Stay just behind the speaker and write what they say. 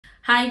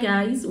Hi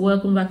guys,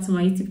 welcome back to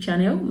my YouTube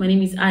channel. My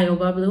name is Ayo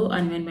Bablo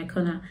and I'm in my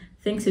corner.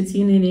 Thanks for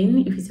tuning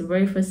in. If it's your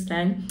very first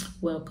time,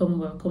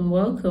 welcome.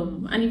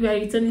 And if you're a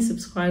returning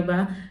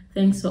subscriber,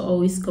 thanks for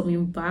always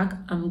coming back.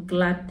 I'm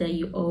glad that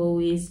you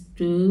always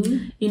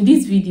do. In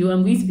this video,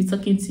 I'm going to be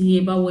talking to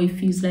you about what it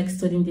feels like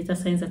studying data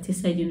science at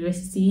Teesside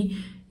University.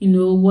 You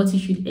know, what you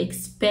should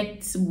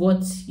expect,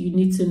 what you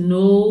need to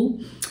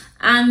know,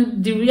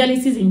 and the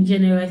realities in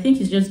general. I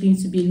think it's just going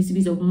to be a little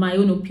bit of my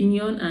own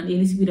opinion and a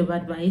little bit of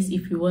advice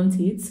if you want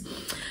it.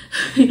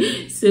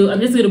 So I'm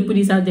just going to put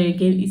this out there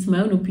again. It's my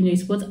own opinion.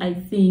 It's what I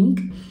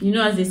think. You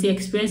know, as they say,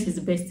 experience is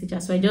the best teacher.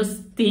 So I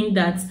just think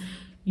that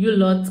you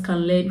lot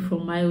can learn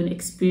from my own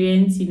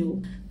experience, you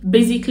know,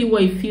 basically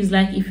what it feels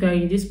like if you're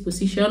in this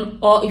position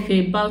or if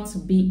you're about to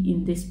be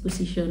in this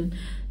position.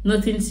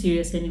 Nothing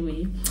serious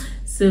anyway.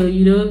 So,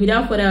 you know,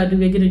 without further ado,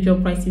 we're going to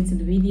jump right into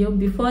the video.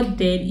 Before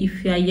then,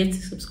 if you are yet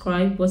to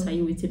subscribe, what are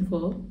you waiting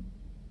for?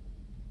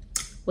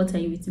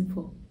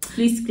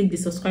 Please click the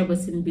subscribe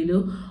button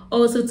below.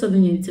 Also turn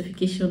on your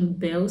notification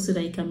bell so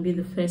that you can be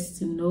the first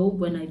to know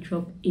when I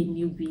drop a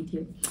new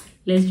video.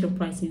 Let's jump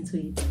right into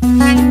it.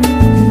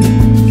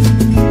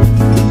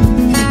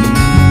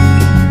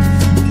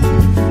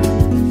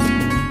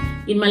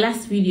 In my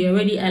last video, I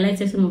already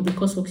highlighted some of the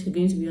coursework you're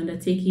going to be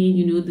undertaking,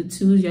 you know, the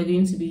tools you're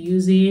going to be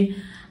using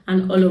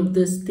and all of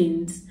those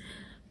things.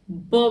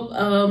 But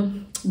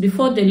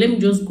before then, let me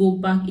just go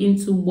back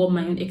into what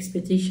my own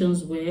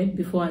expectations were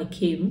before I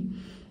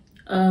came.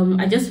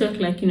 I just felt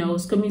like, you know, I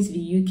was coming to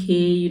the UK,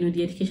 you know,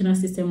 the educational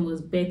system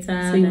was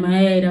better. So in my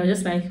head, I was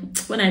just like,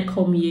 when I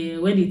come here,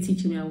 when they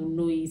teach me, I will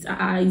know it.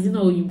 Is it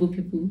not Oyibo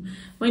people?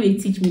 When they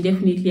teach me,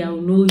 definitely I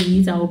will know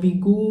it. I will be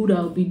good,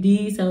 I will be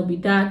this, I will be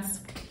that.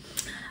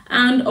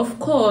 And of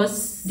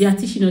course, they are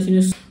teaching us, you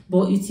know,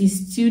 but it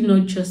is still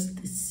not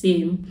just the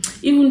same.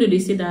 Even though they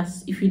say that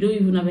if you don't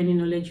even have any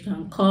knowledge, you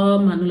can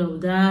come and all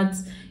of that.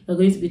 You're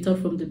going to be taught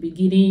from the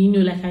beginning. You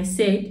know, like I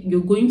said, you're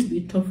going to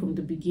be taught from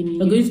the beginning.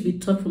 You're going to be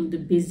taught from the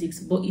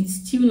basics, but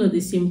it's still not the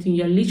same thing.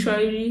 You're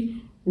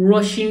literally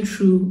rushing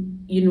through,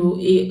 you know,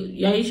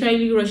 you're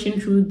literally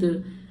rushing through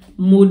the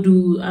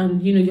module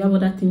and, you know, you have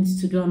other things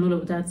to do and all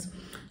of that.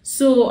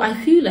 So I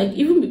feel like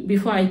even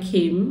before I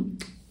came,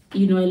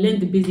 you know, I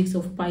learned the basics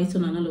of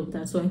Python and all of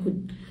that, so I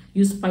could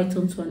use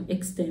Python to an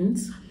extent.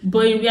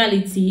 But in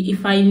reality,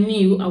 if I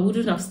knew, I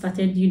wouldn't have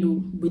started, you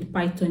know, with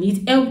Python.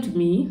 It helped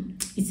me.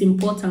 It's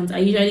important. I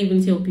usually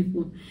even tell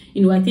people,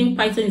 you know, I think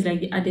Python is like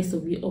the hardest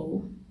of it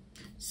all.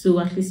 So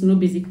at least know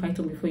basic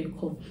Python before you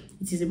come.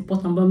 It is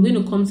important. But I'm going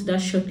to come to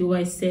that shortly where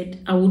I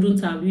said I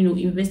wouldn't have, you know,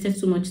 invested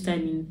so much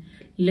time in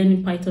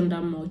learning Python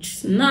that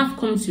much. Now I've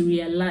come to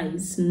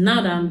realize,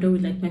 now that I'm done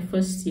with like my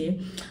first year,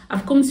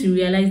 I've come to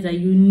realize that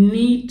you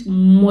need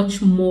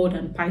much more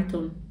than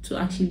Python to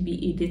actually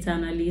be a data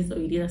analyst or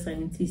a data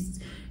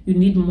scientist. You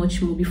need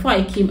much more. Before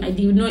I came, I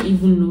did not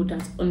even know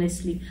that.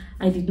 Honestly,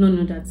 I did not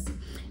know that.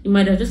 You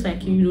might have just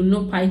like, you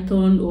know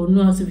Python or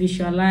know how to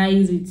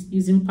visualize it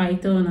using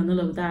Python and all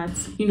of that.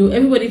 You know,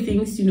 everybody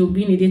thinks, you know,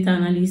 being a data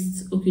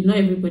analyst, okay, not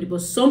everybody,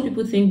 but some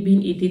people think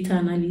being a data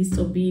analyst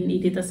or being a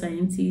data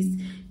scientist,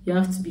 you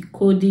have to be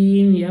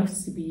coding, you have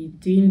to be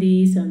doing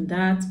this and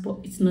that, but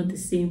it's not the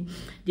same.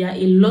 There are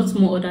a lot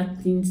more other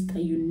things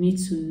that you need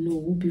to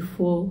know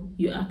before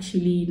you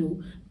actually, you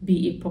know,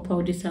 be a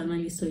proper data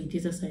analyst or a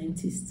data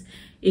scientist.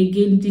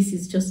 Again, this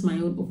is just my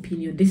own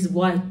opinion. This is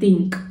what I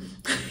think.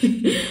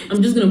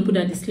 I'm just going to put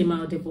that disclaimer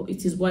out there, but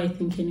it is what I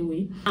think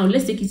anyway. Now,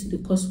 let's take it to the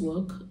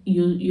coursework.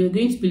 You're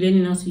going to be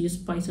learning how to use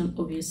Python,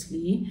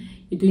 obviously.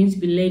 You're going to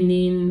be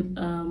learning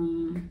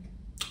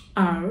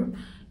R.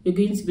 You're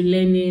going to be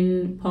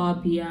learning Power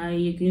BI.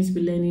 You're going to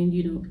be learning,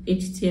 you know,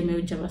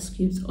 HTML,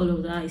 JavaScript, all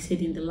of that I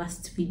said in the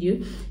last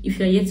video. If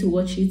you're yet to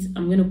watch it,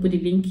 I'm going to put the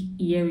link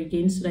here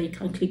again so that you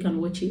can click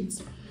and watch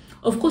it.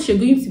 Of course, you're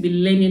going to be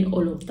learning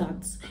all of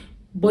that.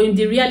 But in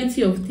the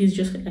reality of things,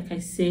 just like I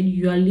said,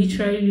 you are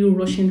literally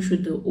rushing through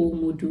the whole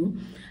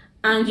module.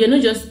 And you're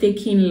not just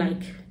taking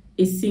like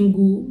a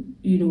single,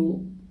 you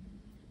know,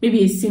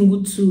 maybe a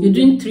single tool. You're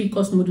doing 3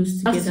 course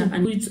modules together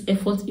and put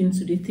effort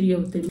into the 3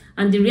 of them.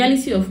 And the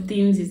reality of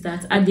things is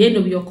that at the end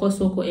of your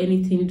coursework or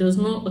anything, it does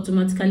not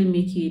automatically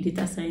make you a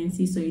data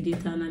scientist or a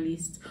data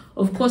analyst.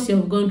 Of course, you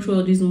have gone through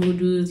all these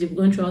modules, you've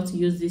gone through how to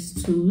use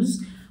these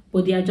tools,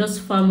 but there are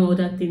just far more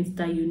other things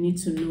that you need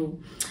to know.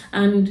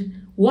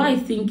 And what I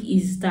think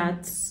is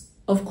that,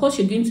 of course,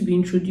 you're going to be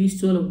introduced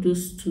to all of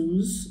those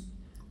tools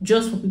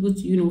just for people to,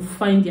 you know,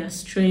 find their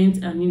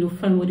strength and, you know,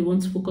 find what they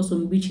want to focus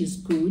on, which is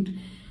good.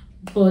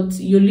 But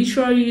you're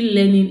literally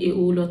learning a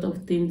whole lot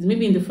of things.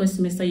 Maybe in the first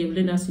semester, you've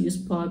learned how to use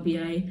Power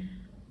BI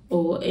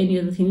or any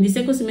other thing. In the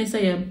second semester,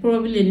 you're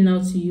probably learning how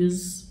to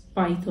use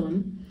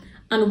Python.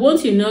 And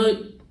once you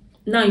know,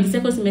 now in the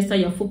second semester,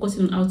 you're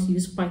focusing on how to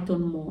use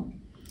Python more.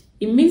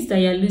 It means that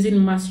you're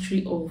losing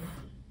mastery of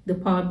the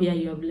Power BI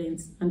you have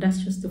learned. And that's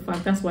just the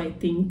fact. That's why I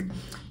think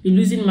you're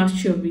losing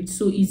mastery of it.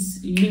 So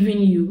it's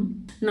leaving you.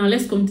 Now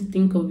let's come to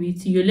think of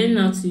it. You're learning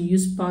how to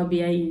use Power BI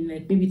in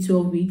like maybe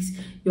 12 weeks.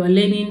 You are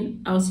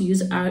learning how to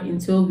use R in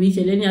 12 weeks.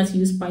 You're learning how to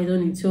use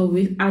Python in 12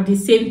 weeks at the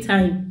same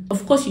time.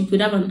 Of course, you could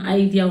have an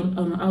idea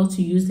on how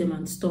to use them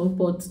and stuff,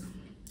 but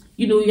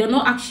you know, you're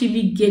not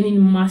actually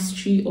gaining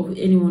mastery of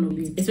any one of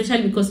it,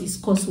 especially because it's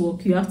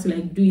coursework. You have to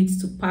like do it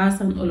to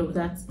pass and all of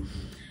that.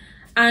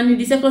 And in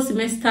the second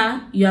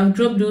semester, you have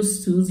dropped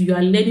those tools, you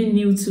are learning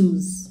new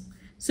tools.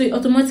 So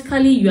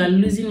automatically, you are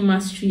losing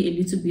mastery a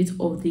little bit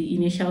of the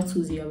initial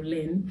tools you have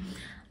learned.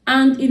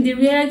 And in the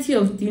reality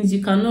of things,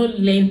 you cannot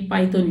learn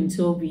Python in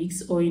 12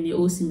 weeks or in a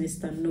whole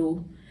semester,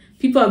 no.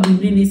 People have been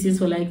doing these things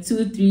for like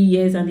 2-3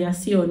 years and they are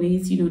still on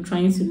it, you know,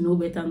 trying to know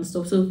better and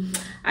stuff. So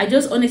I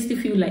just honestly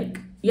feel like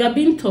you are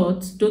being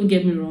taught, don't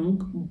get me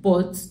wrong,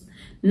 but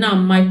now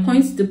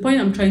the point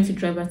I'm trying to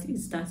drive at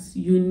is that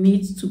you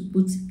need to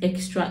put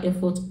extra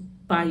effort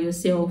by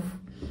yourself.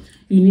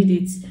 You need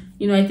it.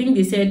 You know, I think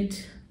they said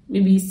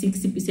maybe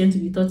 60% to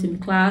be taught in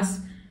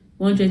class,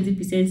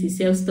 120% is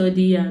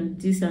self-study,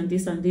 and this and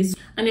this and this.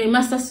 And you're a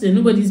master's student,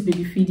 nobody's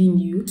baby feeding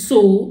you.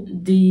 So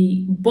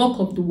the bulk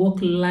of the work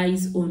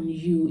lies on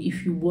you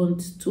if you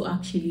want to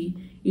actually,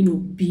 you know,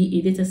 be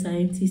a data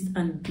scientist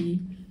and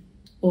be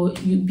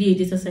a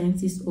data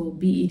scientist or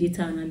be a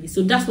data analyst.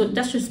 So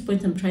that's just the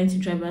point I'm trying to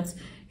drive at.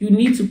 You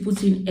need to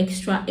put in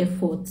extra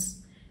efforts.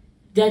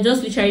 They're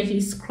just literally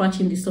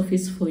scratching the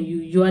surface for you.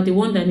 You are the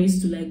one that needs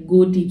to like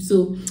go deep.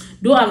 So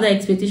don't have that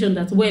expectation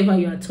that whatever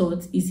you are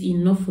taught is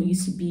enough for you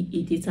to be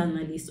a data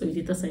analyst or a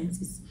data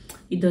scientist.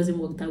 It doesn't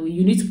work that way.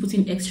 You need to put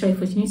in extra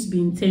effort. You need to be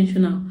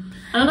intentional.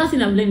 Another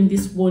thing I've learned in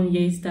this 1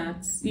 year is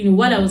that, you know,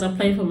 while I was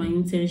applying for my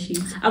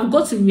internship, I've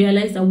got to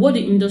realize that what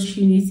the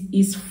industry needs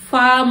is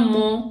far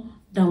more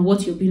than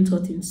what you're being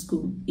taught in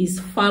school.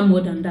 Is far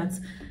more than that.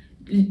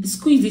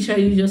 School is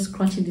literally just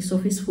scratching the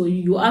surface for you.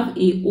 You have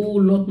a whole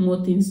lot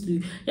more things to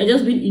do. You're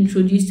just being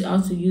introduced to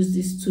how to use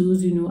these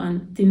tools, you know,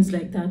 and things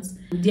like that.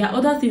 There are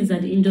other things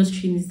that the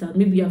industry needs that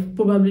maybe you have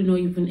probably not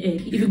even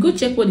heard. If you go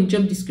check what the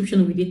job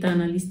description of a data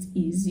analyst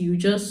is, you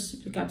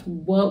just look at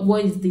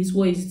what is this,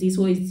 what is this,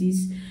 what is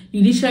this.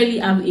 You literally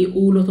have a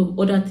whole lot of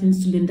other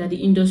things to learn that the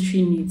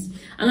industry needs.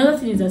 Another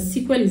thing is that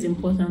SQL is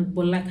important,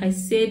 but like I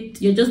said,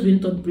 you're just being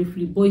taught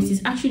briefly, but it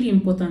is actually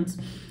important.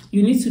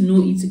 You need to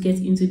know it to get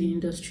into the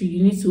industry.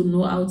 You need to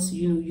know how to,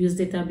 you know, use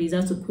database,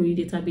 how to query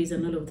database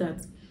and all of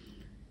that.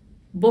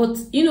 But,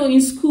 you know,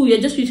 in school, you're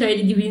just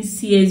literally giving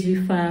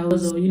CSV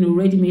files or, you know,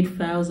 ready-made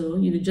files or,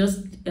 you know,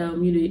 just,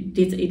 you know, a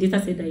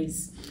data set that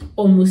is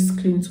almost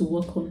clean to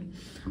work on.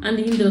 And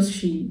the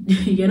industry,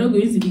 you're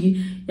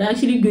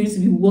actually going to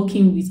be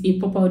working with a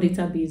proper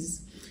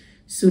database.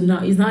 So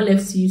now it's now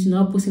left to you to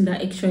now put in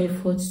that extra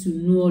effort to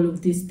know all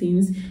of these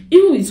things.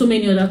 Even with so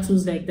many other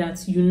tools like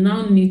that, you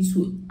now need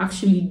to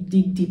actually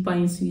dig deeper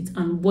into it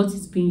and what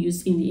is being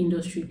used in the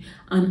industry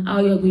and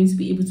how you're going to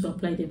be able to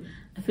apply them.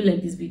 I feel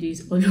like this video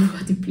is all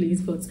over the place,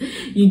 but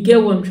you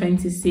get what I'm trying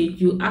to say.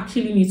 You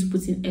actually need to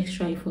put in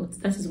extra effort.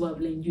 That is what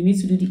I've learned. You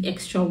need to do the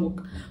extra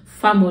work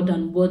far more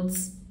than what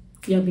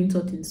you have been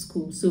taught in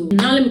school. So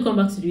now let me come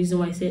back to the reason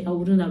why I said I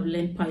wouldn't have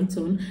learned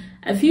Python.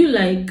 I feel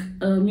like,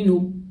 you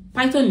know,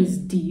 Python is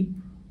deep.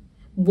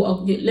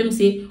 Let me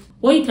say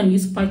what you can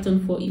use Python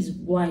for is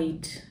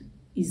wide,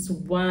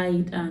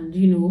 and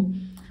you know,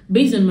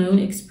 based on my own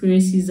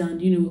experiences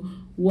and you know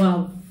what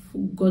I've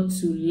got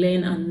to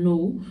learn and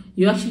know,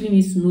 you actually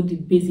need to know the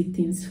basic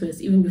things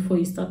first, even before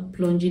you start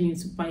plunging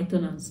into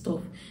Python and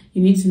stuff.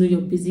 You need to know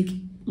your basic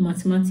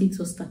mathematics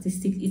or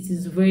statistics. It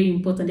is very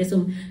important. There's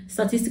some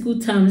statistical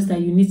terms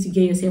that you need to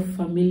get yourself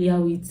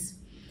familiar with,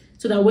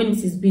 so that when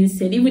it is being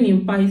said, even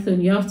in Python,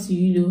 you have to,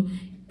 you know,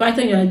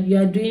 Python, you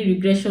are doing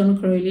regression,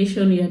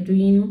 correlation, you are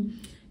doing,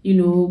 you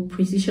know,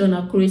 precision,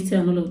 accuracy,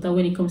 and all of that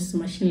when it comes to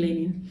machine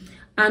learning.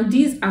 And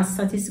these are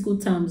statistical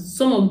terms.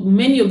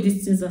 Many of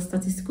these things are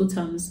statistical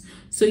terms.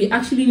 So you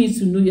actually need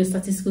to know your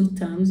statistical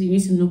terms. You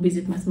need to know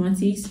basic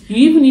mathematics. You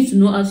even need to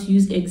know how to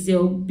use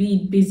Excel, be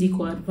it basic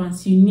or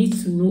advanced. You need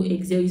to know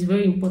Excel. It's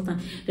very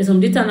important. There's some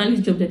data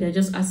analyst job that they're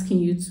just asking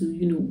you to,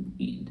 you know,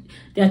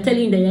 they are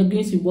telling you that you're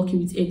going to be working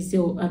with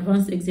Excel,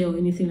 advanced Excel or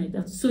anything like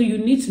that. So you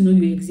need to know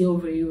your Excel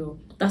very well.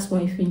 That's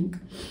what I think.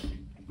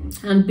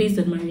 And based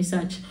on my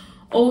research.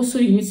 Also,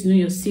 you need to know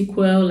your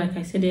SQL, like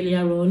I said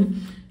earlier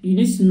on. You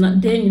need to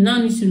you now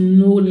need to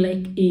know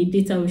like a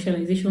data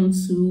visualization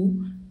tool,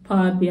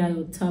 Power BI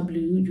or Tableau.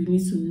 You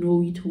need to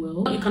know it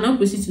well. You cannot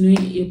proceed to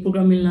knowing a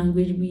programming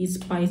language, be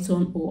it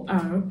Python or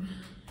R.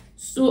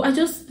 So I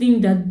just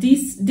think that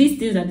these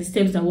things are the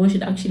steps that one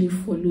should actually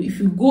follow. If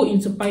you go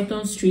into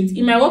Python straight,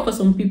 it might work for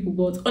some people,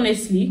 but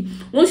honestly,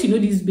 once you know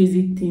these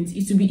basic things,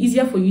 it will be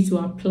easier for you to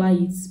apply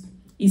it.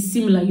 It's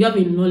similar. You have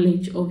a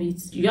knowledge of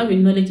it. You have a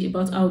knowledge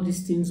about how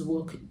these things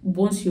work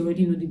once you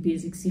already know the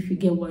basics, if you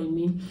get what I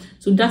mean.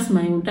 So that's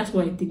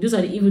what I think. Those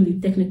are even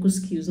the technical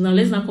skills. Now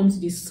let's now come to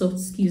the soft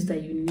skills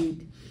that you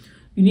need.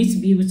 You need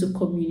to be able to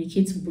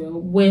communicate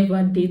well,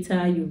 whatever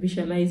data you're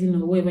visualizing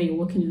or whatever you're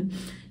working on.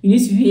 You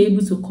need to be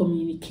able to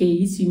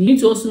communicate. You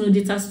need to also know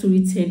data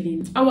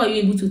storytelling. How are you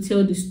able to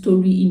tell the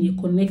story in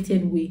a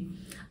connected way?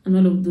 And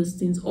all of those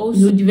things.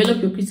 Also,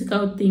 develop your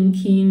critical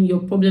thinking, your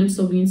problem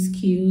solving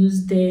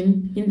skills.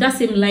 Then in that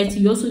same light,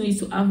 you also need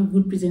to have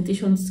good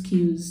presentation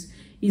skills.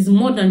 It's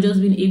more than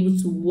just being able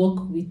to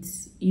work with,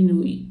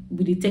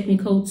 with the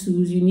technical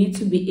tools. You need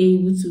to be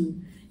able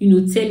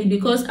to, tell it,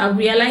 because I've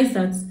realized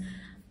that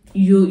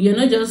you're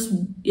not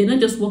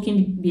just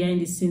working behind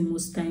the scene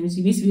most times.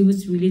 You need to be able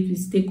to relate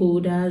with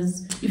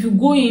stakeholders. If you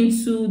go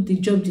into the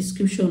job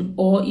description,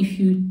 or if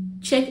you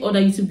check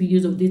other YouTube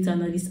videos of data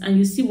analysts and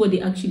you see what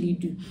they actually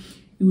do,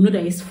 you will know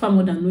that it's far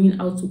more than knowing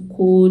how to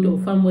code, or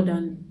far more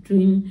than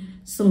doing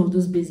some of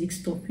those basic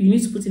stuff. You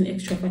need to put in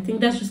extra. I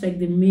think that's just like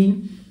the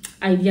main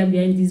idea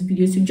behind this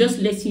video, to just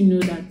let you know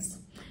that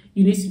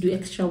you need to do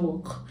extra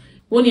work.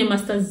 1 year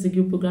master's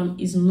degree program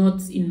is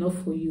not enough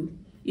for you.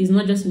 It's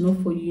not just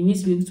enough for you. You need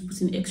to be able to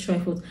put in extra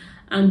effort.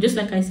 And just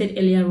like I said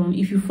earlier on,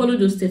 if you follow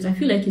those steps, I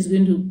feel like it's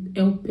going to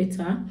help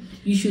better.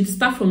 You should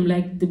start from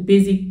like the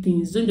basic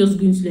things. Don't just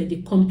go into like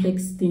the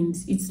complex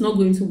things. It's not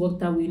going to work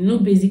that way. No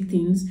basic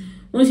things.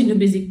 Once you know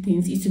basic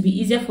things, it will be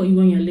easier for you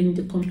when you're learning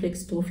the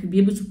complex stuff. You'll be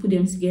able to put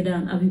them together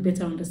and have a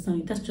better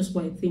understanding. That's just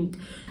what I think.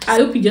 I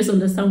hope you just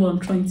understand what I'm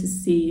trying to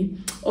say.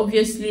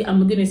 Obviously,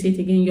 I'm going to say it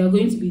again. You are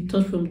going to be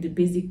taught from the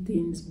basic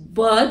things,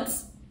 but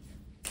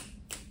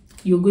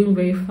you're going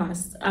very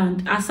fast.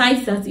 And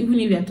aside that, even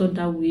if you're taught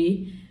that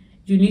way,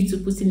 you need to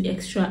put in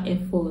extra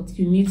effort.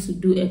 You need to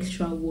do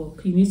extra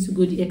work. You need to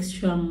go the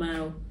extra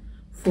mile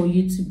for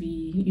you to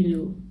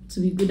be, to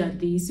be good at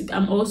this.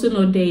 I'm also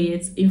not there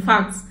yet. In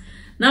fact,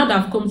 now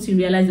that I've come to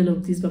realize all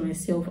of this by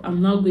myself,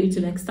 I'm now going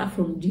to like start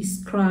from the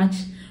scratch,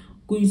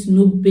 going to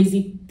know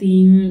basic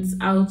things,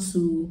 how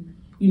to,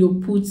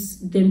 put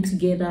them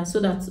together, so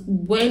that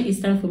when it's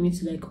time for me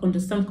to like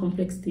understand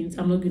complex things,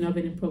 I'm not going to have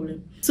any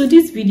problem. So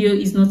this video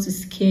is not to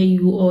scare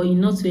you, or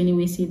not to any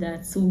way say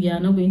that so you are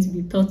not going to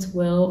be taught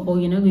well, or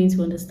you're not going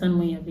to understand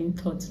when you're being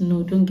taught.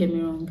 No, don't get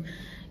me wrong.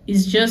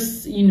 It's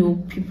just,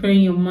 preparing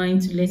your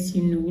mind to let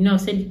you know.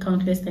 I've said it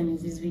countless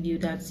times in this video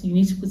that you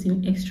need to put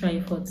in extra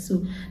effort.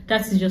 So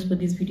that is just what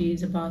this video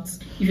is about.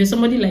 If you're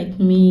somebody like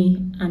me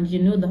and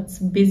you know that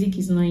basic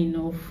is not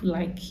enough,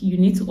 like you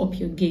need to up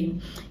your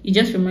game. It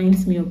just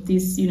reminds me of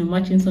this,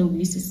 marching song we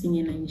used to sing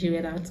in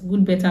Nigeria, that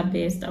good, better,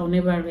 best. I'll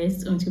never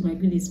rest until my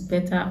good is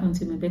better,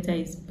 until my better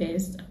is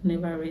best. I'll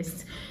never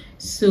rest.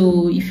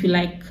 So if you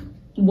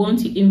want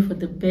to aim for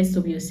the best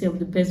of yourself,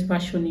 the best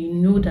version, you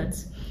know that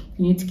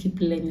you need to keep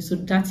learning. So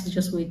that is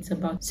just what it's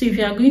about. So if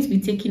you are going to be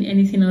taking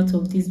anything out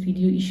of this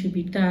video, it should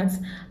be that.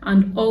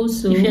 And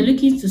also, if you're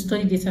looking to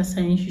study data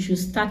science, you should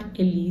start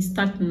early,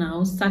 start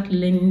now, start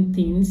learning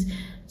things.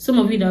 Some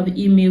of you that have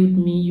emailed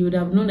me, you would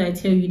have known that I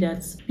tell you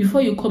that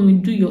before you come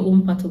in, do your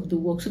own part of the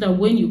work, so that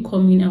when you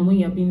come in and when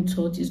you're being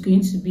taught, it's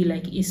going to be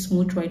like a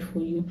smooth ride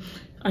for you.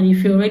 And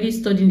if you're already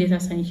studying data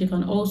science, you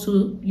can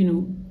also,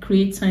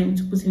 create time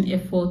to put in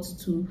effort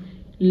to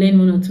learn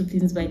 1 or 2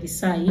 things by the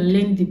side.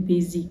 Learn the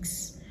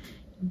basics.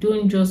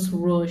 Don't just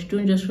rush.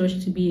 Don't just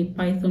rush to be a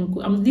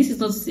Python. This is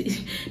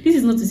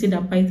not to say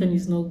that Python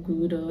is not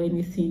good or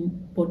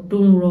anything, but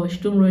don't rush.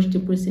 Don't rush the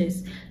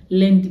process.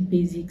 Learn the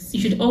basics.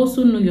 You should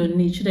also know your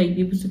niche so that you'll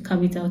be able to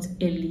carve it out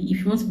early. If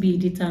you want to be a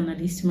data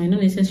analyst, you might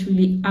not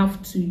necessarily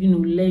have to,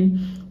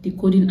 learn the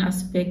coding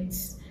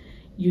aspects.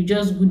 You're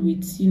just good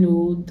with,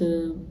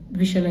 the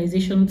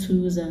visualization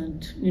tools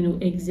and,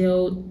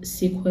 Excel,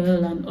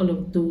 SQL, and all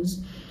of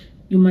those.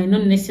 You might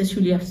not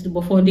necessarily have to,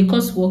 but for the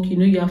coursework,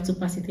 you have to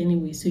pass it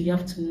anyway, so you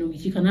have to know it.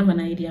 You can have an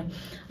idea.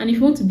 And if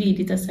you want to be a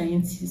data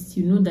scientist,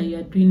 you know that you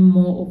are doing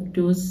more of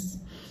those,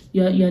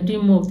 you are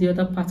doing more of the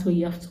other part where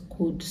you have to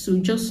code. So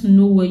just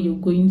know where you're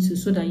going to,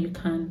 so that you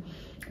can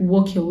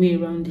work your way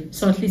around it.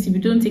 So at least if you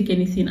don't take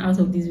anything out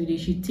of this video,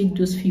 you should take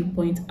those few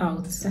points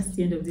out. That's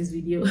the end of this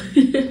video.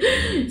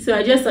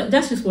 So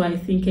that's just what I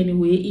think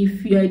anyway.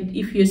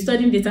 If you're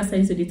studying data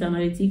science or data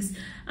analytics,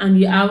 and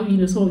you have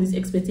some of these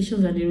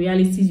expectations and the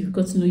realities you've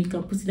got to know, you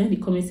can put it in the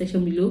comment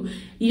section below. If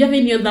you have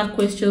any other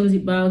questions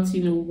about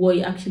what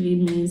it actually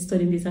means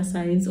studying data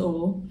science,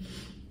 or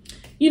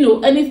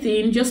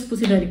anything, just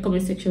put it in the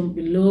comment section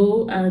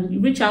below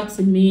and reach out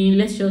to me.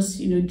 Let's just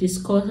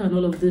discuss and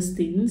all of those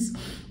things.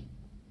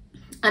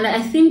 And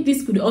I think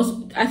this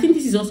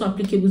is also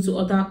applicable to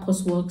other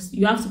courseworks.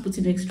 You have to put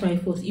in extra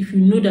effort if you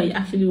know that you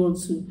actually want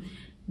to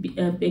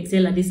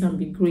excel at this and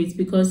be great.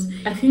 Because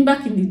I think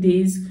back in the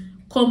days,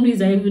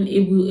 companies are even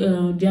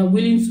able, they are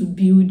willing to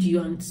build you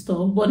and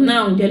stuff. But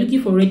now they're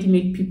looking for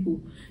ready-made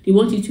people. They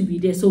want you to be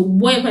there. So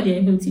whatever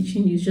they're even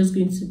teaching you is just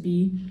going to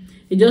be,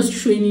 they're just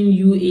training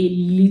you a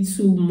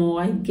little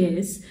more, I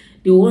guess.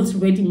 They want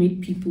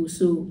ready-made people.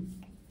 So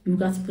you've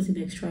got to put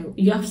in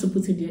you have to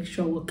put in the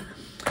extra work.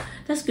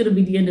 That's going to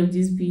be the end of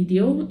this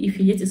video. If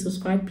you're yet to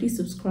subscribe, please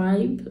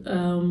subscribe,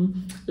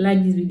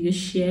 like this video,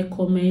 share,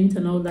 comment,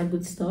 and all that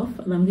good stuff.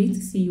 And I'm going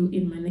to see you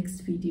in my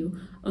next video.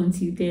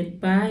 Until then,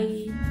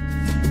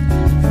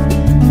 bye.